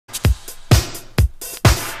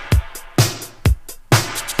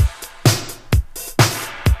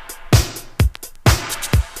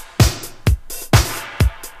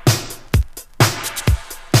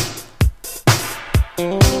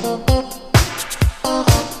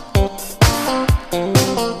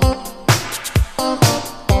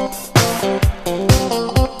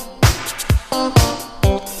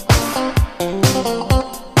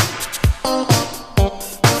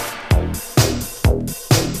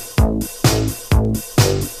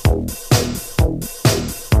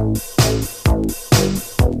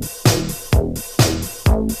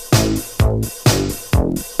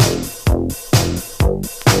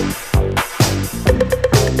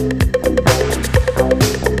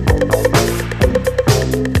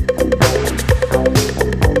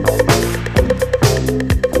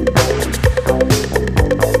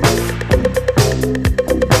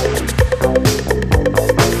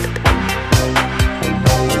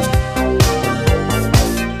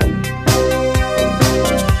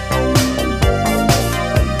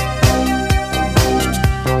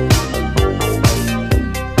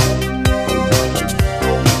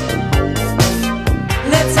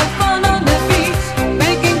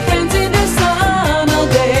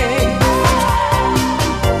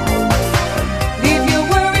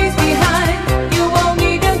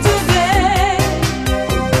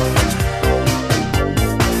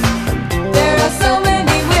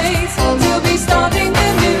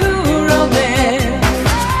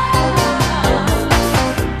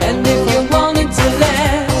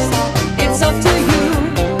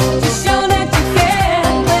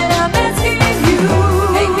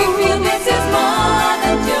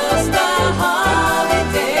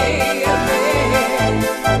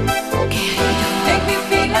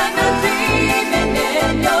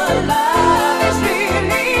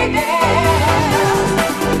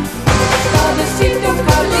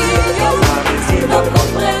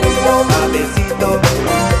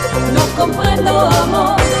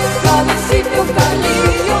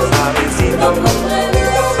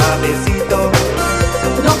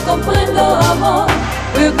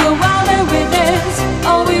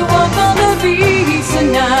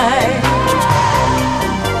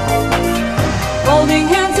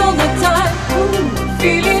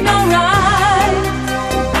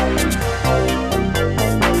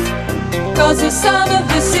sound of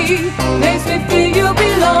the sea makes me feel you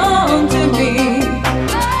belong to me.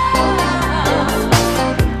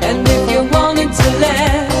 And if you want it to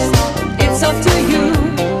last, it's up to you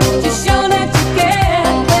to show that you care.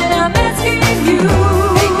 And I'm asking you,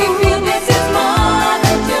 make me feel this is more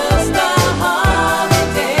than just a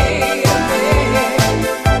holiday affair.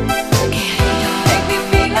 Make me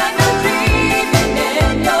feel like I'm dreaming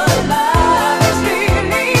and your love is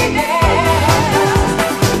really there.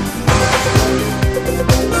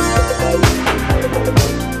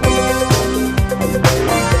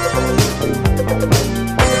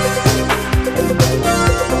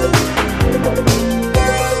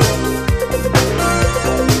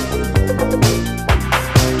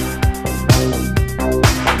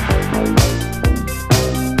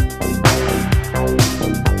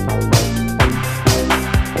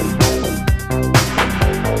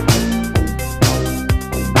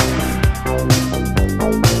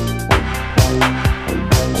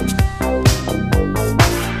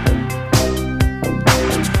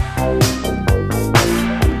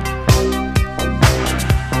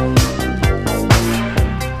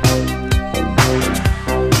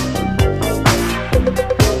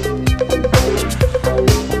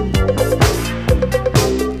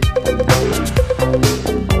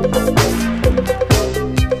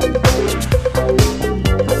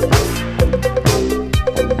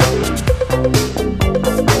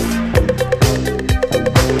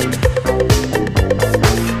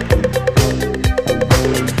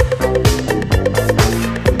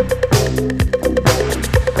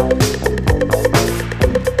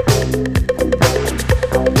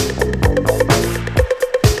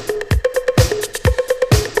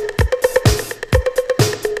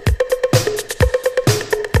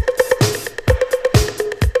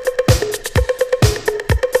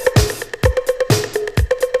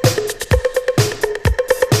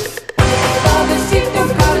 Suavecito,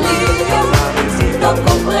 Cariño, no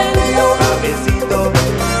comprendo, suavecito,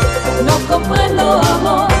 no comprendo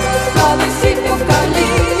amor. Suavecito,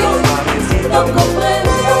 Cariño, suavecito, no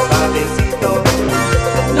comprendo, suavecito,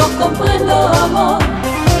 no comprendo amor.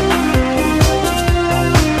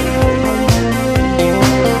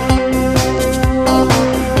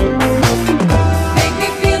 Make me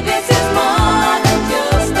feel this is more than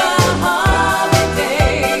just a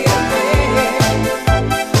holiday affair.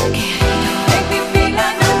 Make me feel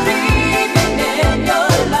like I'm dreaming and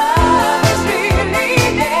your love is really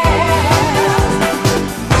there.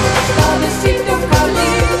 Suavecito,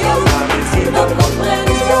 Cariño, no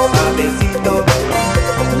comprendo, suavecito,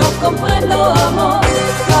 no comprendo amor.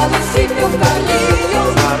 Suavecito, Cariño,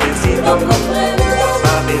 no comprendo,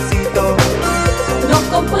 suavecito, no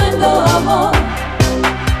comprendo amor.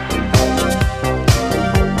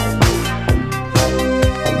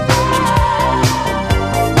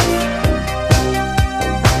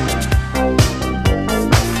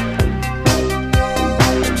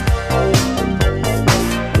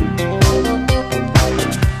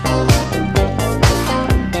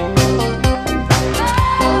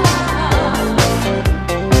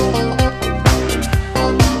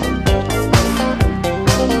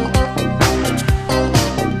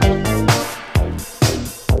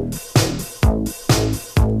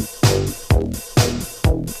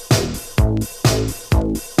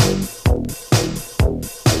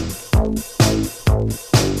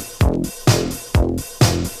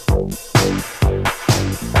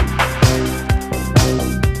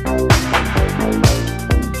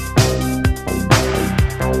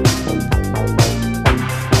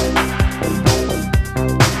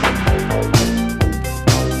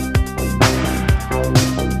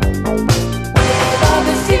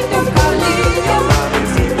 Suavecito, Cariño,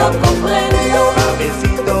 no comprendo,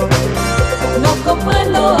 suavecito, no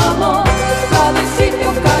comprendo amor. Suavecito,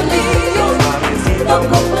 Cariño, no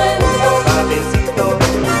comprendo.